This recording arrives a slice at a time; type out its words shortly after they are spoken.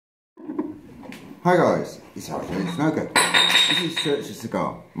Hi guys, it's RJTHESMOKER. This is Search a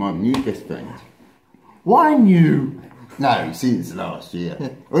Cigar, my new best friend. Why new? No, since last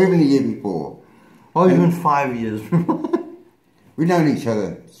year, or even the year before. Or even 5 years. We've known each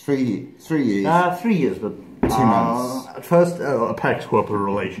other 3 years. 3 years, but 2 months. At first, a pack swapper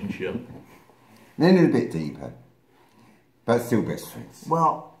relationship. Then a bit deeper, but still best friends.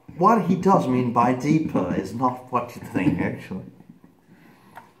 Well, what he does mean by deeper is not what you think, actually.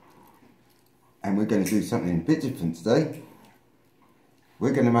 And we're going to do something a bit different today.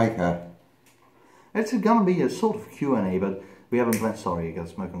 We're going to make a... It's going to be a sort of Q&A, but we haven't planned... Sorry, you got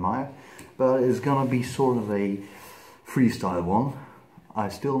smoke in my eye. But it's going to be sort of a freestyle one. I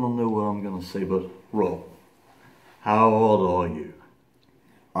still don't know what I'm going to say, but Rob, how old are you?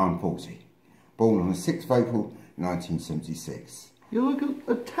 I'm 40. Born on the 6th of April, 1976. You look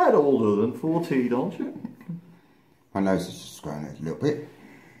a tad older than 40, don't you? My nose is just growing a little bit.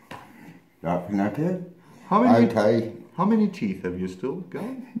 Like Pinocchio. How many, okay. How many teeth have you still got?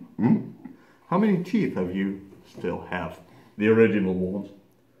 How many teeth have you still have? The original ones.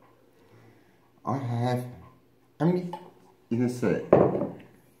 I have... How many in a set?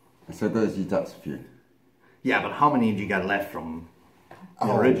 So those deduct a few. Yeah, but how many did you got left from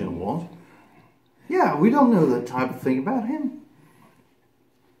the original ones? Yeah, we don't know that type of thing about him.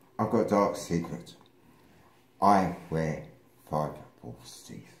 I've got a dark secret. I wear 5 false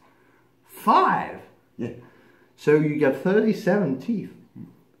teeth. 5? Yeah. So you got 37 teeth.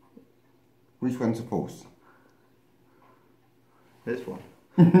 Which one's a false? This one.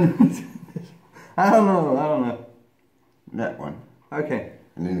 I don't know. That one. Okay.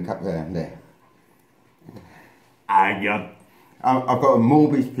 And then a couple down there. I've got a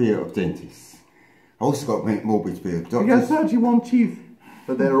morbid fear of dentists. I also got a morbid fear of doctors. You got 31 teeth,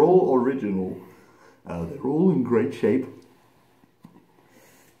 but they're all original. They're all in great shape.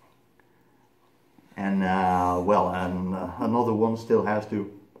 And another one still has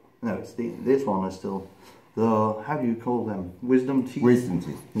to. No, it's this one is still the. How do you call them? Wisdom teeth. Wisdom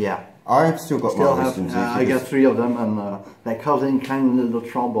teeth. Yeah. I've still got my wisdom teeth. I got 3 of them, and they're causing kind of little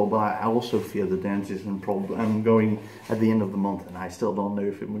trouble. But I also fear the dentist, and probably I'm going at the end of the month, and I still don't know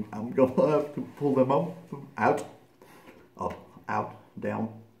if I'm gonna have to pull them out, down.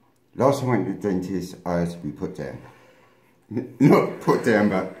 Last time I went to the dentist, I had to be put down. Not put down,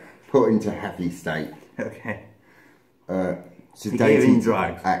 but put into happy state. Okay. Sedated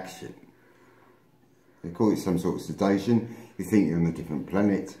drugs. Action. They call it some sort of sedation. You think you're on a different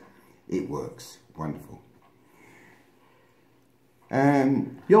planet. It works. Wonderful.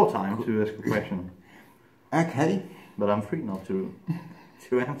 Your time to ask a question. Okay. But I'm free not to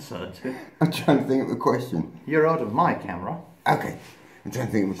answer it. I'm trying to think of a question. You're out of my camera. Okay. I'm trying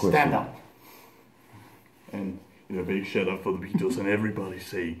to think of a question. Stand up. And a big shout out for the Beatles, and everybody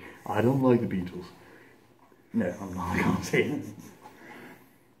say, I don't like the Beatles. No, I'm not going to say it.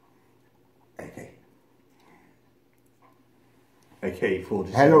 Okay. Okay,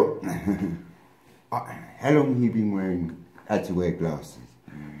 47. Hello. How long have you been had to wear glasses?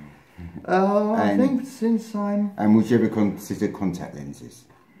 I think since I'm... And would you ever consider contact lenses?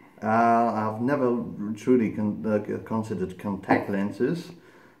 I've never truly considered contact lenses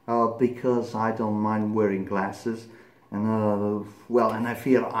because I don't mind wearing glasses, and and I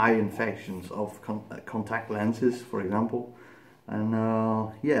fear eye infections of contact lenses, for example, and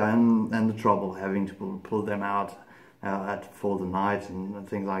and the trouble having to pull them out for the night and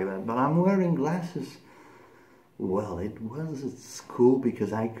things like that. But I'm wearing glasses. Well, it was at school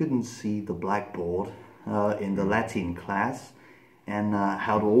because I couldn't see the blackboard in the Latin class, and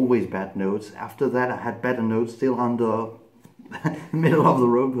had always bad notes. After that, I had better notes, still under middle of the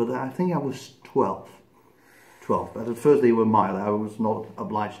road, but I think I was 12. But at first they were mild. I was not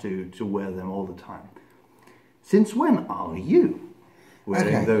obliged to wear them all the time. Since when are you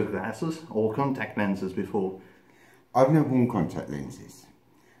wearing those glasses or contact lenses before? I've never worn contact lenses,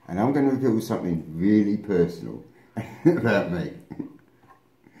 and I'm going to reveal something really personal about me.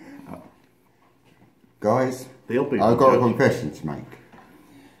 Guys, I've got a confession to make.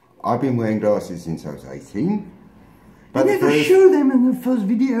 I've been wearing glasses since I was 18. But you never show them in the first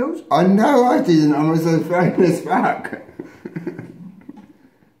videos. I know I didn't. I was so famous back.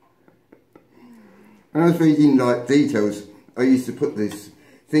 When I was reading like details, I used to put this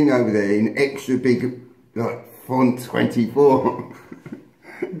thing over there in extra big, like font 24.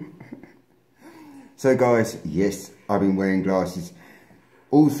 So guys, yes, I've been wearing glasses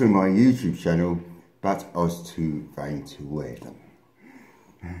all through my YouTube channel, but I was too vain to wear them.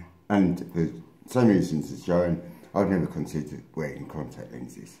 And for some reasons as shown, I've never considered wearing contact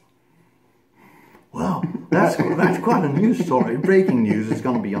lenses. Well, that's quite a news story. Breaking news is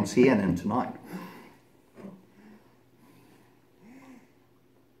going to be on CNN tonight.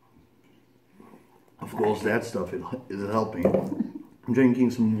 Of course, that stuff is helping. I'm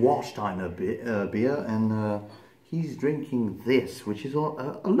drinking some Warsteiner beer, and he's drinking this, which is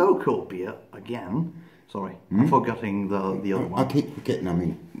a local beer again. Sorry, I'm forgetting the other one. I keep forgetting. I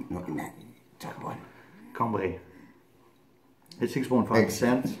mean, not in that top one. Cambrai. It's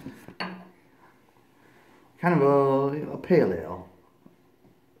 6.5%. Kind of a pale ale.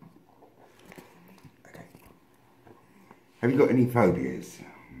 Okay. Have you got any phobias?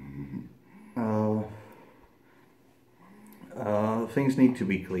 Things need to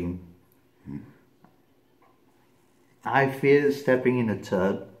be clean. I fear stepping in a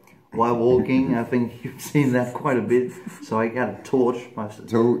turd while walking. I think you've seen that quite a bit. So I got a torch.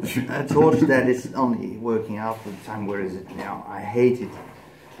 A torch that is only working half the time. Where is it now? I hate it.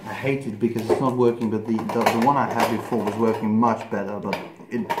 I hate it because it's not working. But the one I had before was working much better. But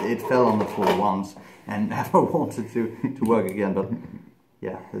it fell on the floor once and never wanted to work again. But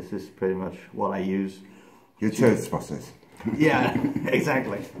yeah, this is pretty much what I use. Your turd spotters. Yeah,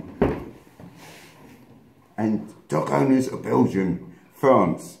 exactly. And dog owners of Belgium,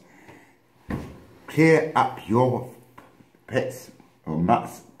 France, clear up your pets or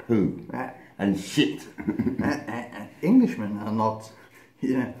mutt's poo and shit. Englishmen are not,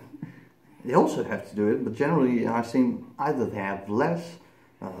 they also have to do it, but generally I've seen either they have less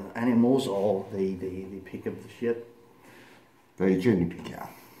animals or they pick up the shit. They generally pick it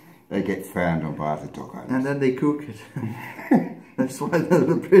up. They get frowned on by other dog owners. And then they cook it. That's why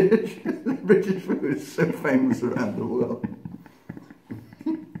the British food is so famous around the world.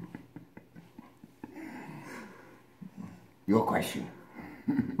 Your question.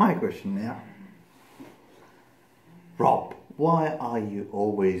 My question now. Rob, why are you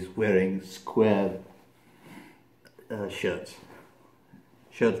always wearing square shirts?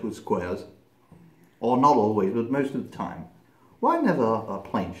 Shirts with squares. Or not always, but most of the time. Why never a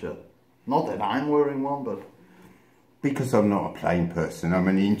plain shirt? Not that I'm wearing one, but... Because I'm not a plain person, I'm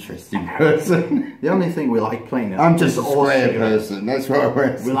an interesting person. The only thing we like plain... I'm just a square person, that's what I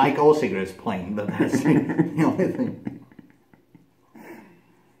wear. We like all cigarettes plain, but that's the only thing.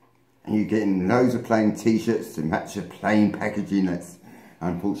 And you're getting loads of plain t-shirts to match the plain packaging. That's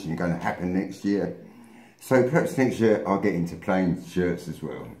unfortunately going to happen next year. So perhaps next year I'll get into plain shirts as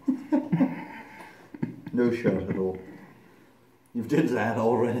well. No shirt at all. You did that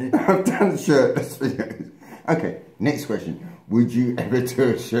already. I've done shirtless videos. Okay, next question. Would you ever do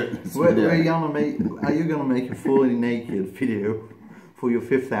a shirtless video? Are you gonna make a fully naked video for your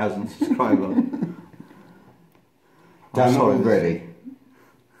 5,000 subscriber? Done already.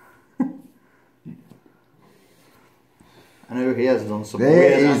 I know he has done some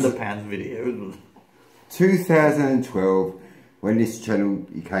weird underpants videos. 2012, when this channel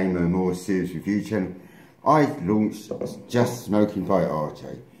became a more serious review channel, I launched Just Smoking by RJ.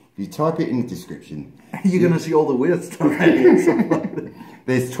 If you type it in the description, you're going to see all the weird stuff.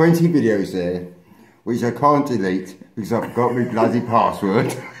 There's 20 videos there, which I can't delete because I forgot my bloody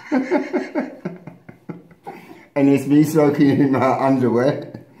password. And there's me smoking in my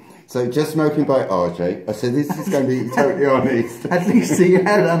underwear. So Just Smoking by RJ. I said this is going to be totally honest. At least he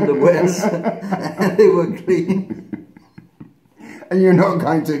had underwears and they were clean. And you're not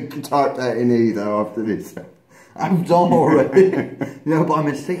going to type that in either after this. I'm done already. By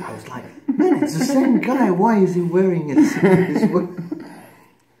mistake, I was like, man, it's the same guy. Why is he wearing his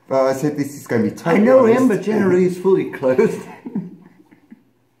But I said this is going to be totally I know honest. him, but generally he's fully clothed.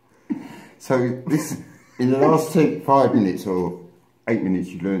 So this, in the last 5 minutes or 8 minutes,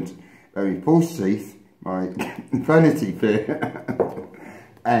 you learned about my false teeth, my vanity fair,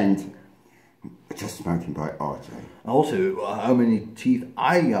 and Just Smoking by RJ. Also, how many teeth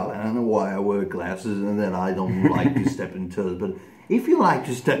I got. I don't know why I wear glasses and then I don't like to step in turds. But if you like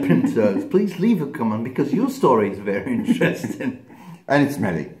to step in turds, please leave a comment because your story is very interesting. And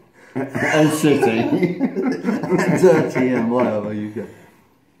smelly. And shitty. And dirty and whatever you got.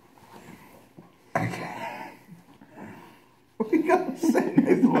 Okay. We gotta say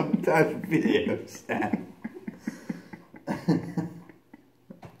this one type of video, Sam.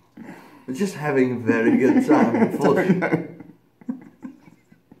 We're just having a very good time, unfortunately.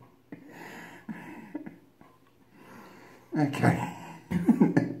 Okay.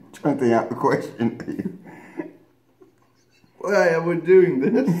 Trying to think out the question. Why are we doing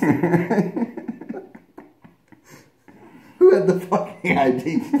this? Who had the fucking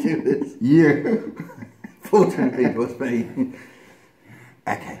idea to do this? You. Fortunately, it was me.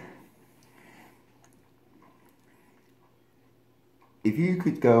 Okay. If you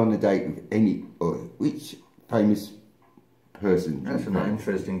could go on a date with any, or which famous person? That's an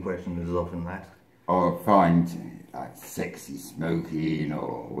interesting question, is often that. or find like sexy smoking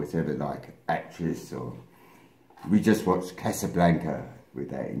or whatever, like actress, or we just watched Casablanca with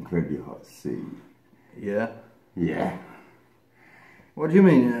that incredibly hot scene. Yeah. Yeah. What do you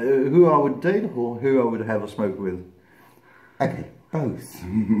mean? Who I would date or who I would have a smoke with? Okay, both.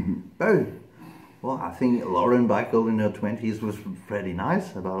 Both. Well, I think Lauren Bacall in her 20s was pretty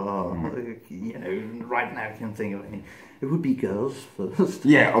nice. About, you know, right now I can think of any. It would be girls first.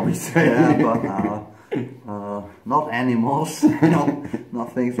 Yeah, obviously. Yeah, but not animals,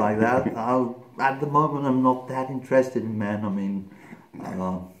 not things like that. At the moment, I'm not that interested in men. I mean,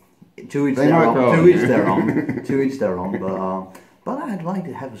 to each their own. To each their own. To each their own. But I'd like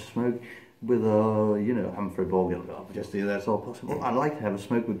to have a smoke with you know, Humphrey Bogart, obviously that's all possible. I'd like to have a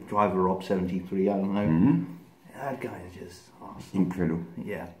smoke with Driver Rob 73, I don't know. That guy is just awesome. Incredible.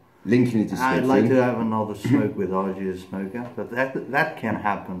 Yeah. Link in the description. I'd like to have another smoke with RJTHESMOKER, but that can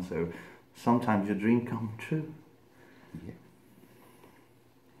happen, so sometimes your dream comes true. Yeah.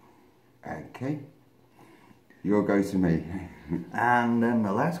 Okay. Your go to me. And then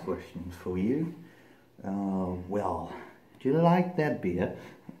the last question is for you. Well, do you like that beer?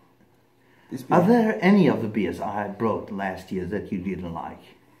 Are there any of the beers I brought last year that you didn't like?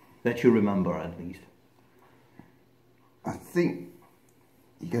 That you remember at least? I think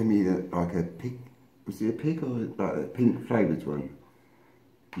you gave me like a pig, was it a pig or like a pink flavoured one?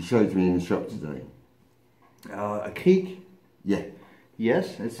 You showed me in the shop today. A cake? Yeah.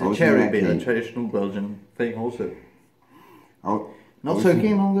 Yes, it's a cherry beer, a traditional Belgian thing also. Not so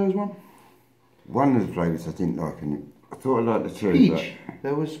keen on those ones? One of the flavours I didn't like, and I thought I liked the cherry. Peach.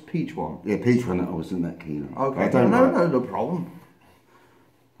 There was peach one. Yeah, peach one that I wasn't that keen on. Okay, no problem.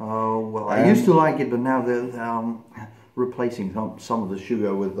 Well, I used to like it, but now they're replacing some of the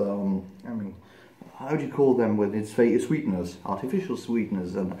sugar with, I mean, how do you call them with its sweeteners, artificial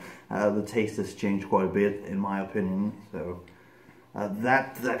sweeteners, and the taste has changed quite a bit, in my opinion. So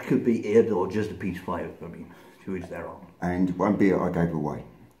that could be it, or just a peach flavour. I mean, to each their own. And one beer I gave away,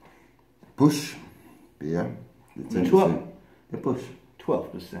 Bush beer. Which one? The Bush.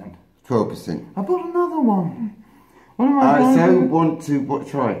 12%. 12%. I bought another one. What am I I so want to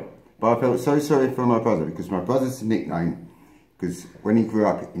try it, but I felt so sorry for my brother, because my brother's nickname, because when he grew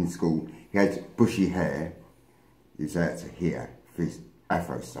up in school, he had bushy hair. He was out to here for his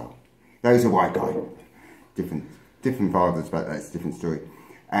afro style. That was a white guy. Different fathers, but that's a different story.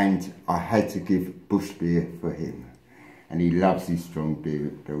 And I had to give Bush beer for him, and he loves his strong beer,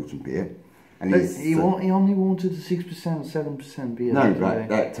 Belgian beer. And he only wanted 6%, 7% beer. No, but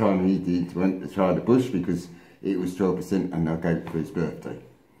that time he did want to try the Bush because it was 12%, and I gave it for his birthday.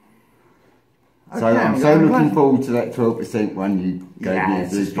 Okay, so I'm so looking forward to that 12% one you gave me.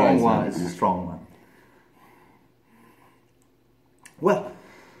 It's a strong one. It's a strong one. Well,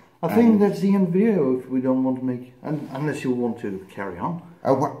 I think that's the end of the video. If we don't want to make, unless you want to carry on.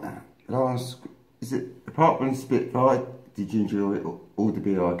 Last, is it apart from Spitfire? Did you enjoy all the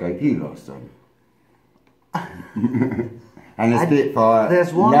beer I gave you last time? And the Spitfire,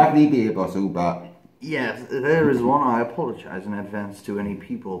 there's one lovely beer bottle, but yes, there is one. I apologise in advance to any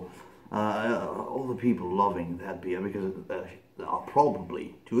people, all the people loving that beer, because they are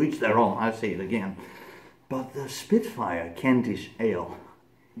probably, to each their own. I say it again, but the Spitfire Kentish Ale,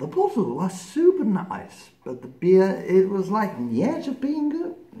 the bottle was super nice, but the beer, it was like on the edge of being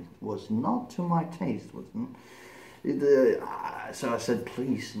good. It was not to my taste, wasn't. So I said,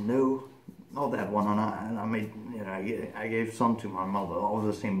 please, no, not that one, and I made, you know, I gave some to my mother of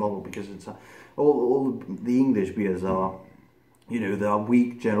the same bottle, because it's all the English beers are, you know, they are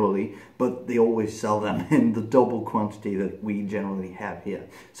weak generally, but they always sell them in the double quantity that we generally have here.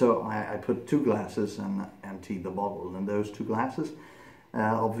 So I put 2 glasses and emptied the bottle in those 2 glasses,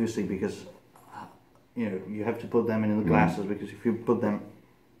 obviously because you know, you have to put them in the glasses, because if you put them,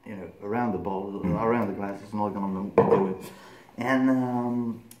 you know, around the bottle, around the glass, it's not going to do it.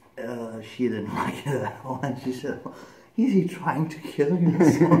 And she didn't like it at all, and she said, "Is he trying to kill you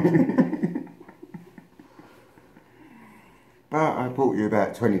or something?" But I bought you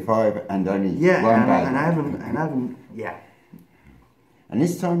about 25 and only one bag. and I haven't, yeah. And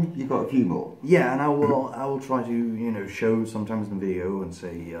this time you got a few more. Yeah, and I will try to, you know, show sometimes in the video and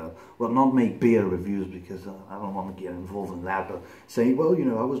say, well, not make beer reviews, because I don't want to get involved in that, but say, well, you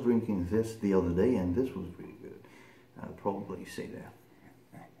know, I was drinking this the other day and this was really good. I'll probably say that.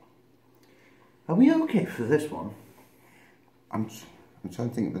 Are we okay for this one? I'm trying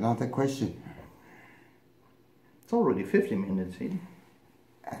to think of another question. It's already 50 minutes in.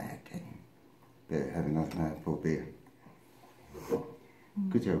 Okay. Better have another mouthful of beer.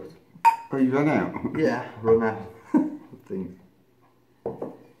 Good health. Oh, you run out? Yeah, run out. I think.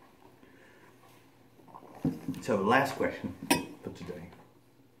 So last question for today.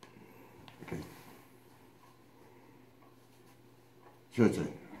 Okay. It's your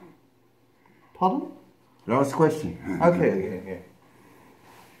turn. Pardon? Last question. Okay.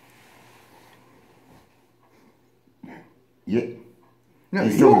 Yeah. No,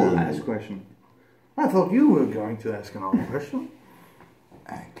 It's your all last question. I thought you were going to ask another question.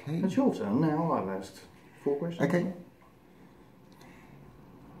 Okay. It's your turn now. I've asked 4 questions. Okay.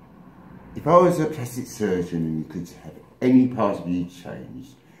 If I was a plastic surgeon and you could have any part of you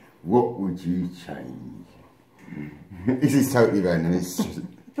changed, what would you change? This is totally random. It's just,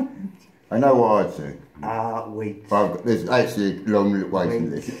 I know what I'd do. Wait. But there's actually a long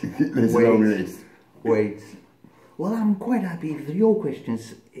waiting list. There's a long list. Wait. Well, I'm quite happy if your question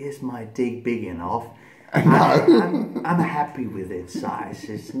is my dick big enough. No. I'm happy with its size.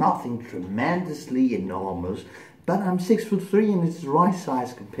 It's nothing tremendously enormous, but I'm 6'3" and it's the right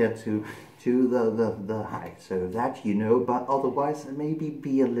size compared to the height. So that you know, but otherwise maybe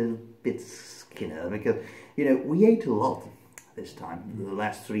be a little bit skinnier because you know we ate a lot this time, the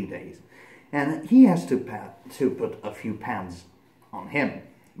last 3 days, and he has to put a few pounds on him.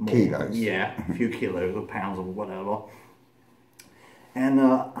 More. Kilos. Yeah, a few kilos or pounds or whatever. And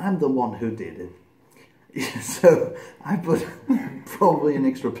I'm the one who did it. So I put probably an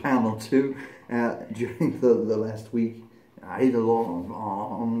extra pound or 2 during the last week. I ate a lot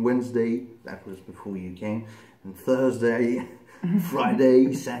on Wednesday, that was before you came, and Thursday,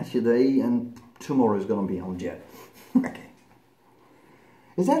 Friday, Saturday, and tomorrow is going to be on jet. Okay.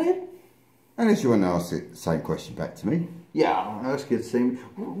 Is that it? Unless you want to ask the same question back to me. Yeah, that's good. Same.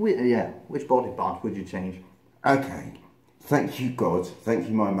 Yeah, which body part would you change? Okay. Thank you, God. Thank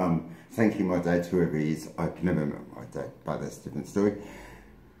you, my mum. Thank you, my dad, whoever he is. I've never met my dad, but that's a different story.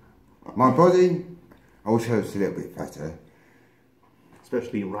 My body, I wish I was a little bit fatter.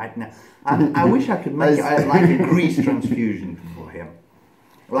 Especially right now. I wish I could make like a grease transfusion for him.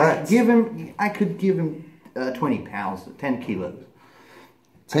 Like I could give him 20 pounds, 10 kilos.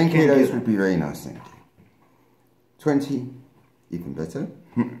 10 kilos would be very nice, thank you. 20, even better.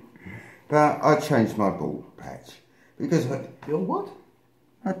 But I changed my bald patch because Your what?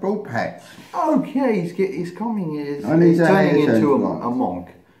 my bald patch. Okay, he's coming. He's need to turning hair into transplant. a monk.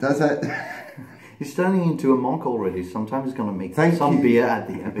 Does that? He's turning into a monk already. Sometimes he's gonna make Thank some you. beer at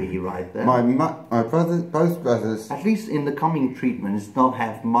the Abbey right there. My brother, both brothers. At least in the coming treatment, it's not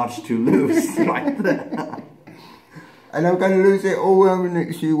have much to lose right there. And I'm going to lose it all over the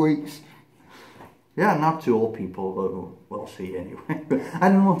next few weeks. Yeah, not to all people, but we'll see anyway. I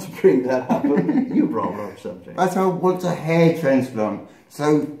don't want to bring that up, but you brought up something. But I want a hair transplant.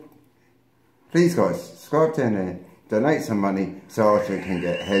 So, please guys, subscribe down there. Donate some money so RJ can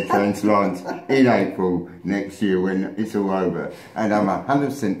get a hair transplant in April next year when it's all over. And I'm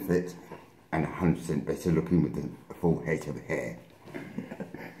 100% fit and 100% better looking with a full head of hair.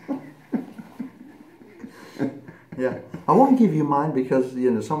 Yeah, I won't give you mine because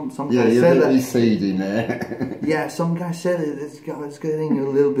you know some Yeah, guy you're said a bit that. seed in there. Yeah, some guy said it's getting a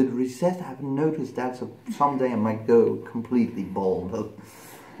little bit recessed. I haven't noticed that, so someday I might go completely bald.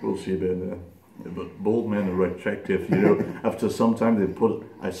 We'll see about that. But bald men are attractive, you know. After some time they put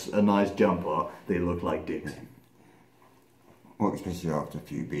a nice jumper, they look like dicks. Well, especially after a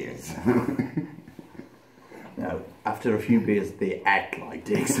few beers. No, after a few beers they act like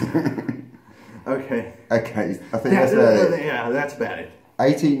dicks. Okay. Okay, I think that's about it. Yeah, that's about it.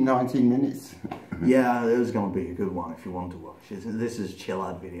 18, 19 minutes. Yeah, it was going to be a good one if you want to watch it. This is a chill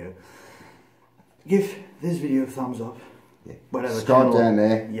out video. Give this video a thumbs up. Yeah. Whatever Subscribe channel. down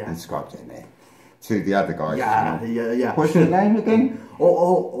there Yeah. and subscribe down there. To the other guys. Yeah. What's your name again?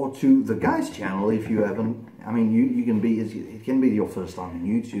 Or to the guy's channel if you haven't. I mean, you can be. It can be your first time on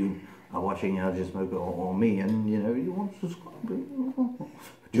YouTube watching RJTHESMOKER or me, and you know you want to subscribe.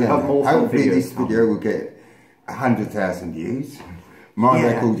 Have more hopefully videos this video will get 100,000 views. My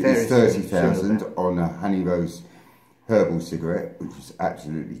record is 30,000 on a Honey Rose herbal cigarette, which is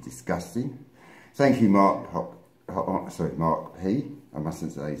absolutely disgusting. Thank you, Mark P. I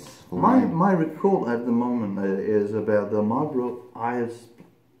mustn't say his full name. My record at the moment is about the Marlboro Ice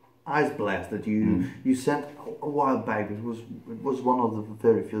Blast that you sent a while back. It was one of the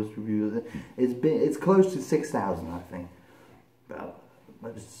very first reviews. It's close to 6,000, I think.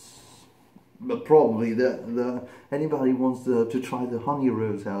 But probably anybody wants to try the Honey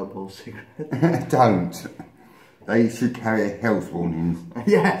Rose herbal cigarette. Don't. They should carry health warnings.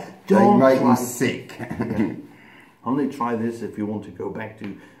 Yeah, they don't make me sick. Yeah. Only try this if you want to go back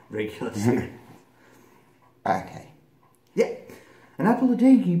to regular cigarettes. Okay. Yeah, an apple a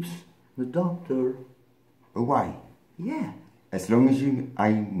day keeps the doctor away. Yeah. As long as you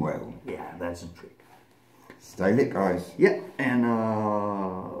aim well. Yeah, that's a trick. Stay lit, guys. Yeah, and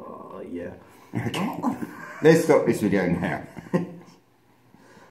yeah. Okay. Let's stop this video now.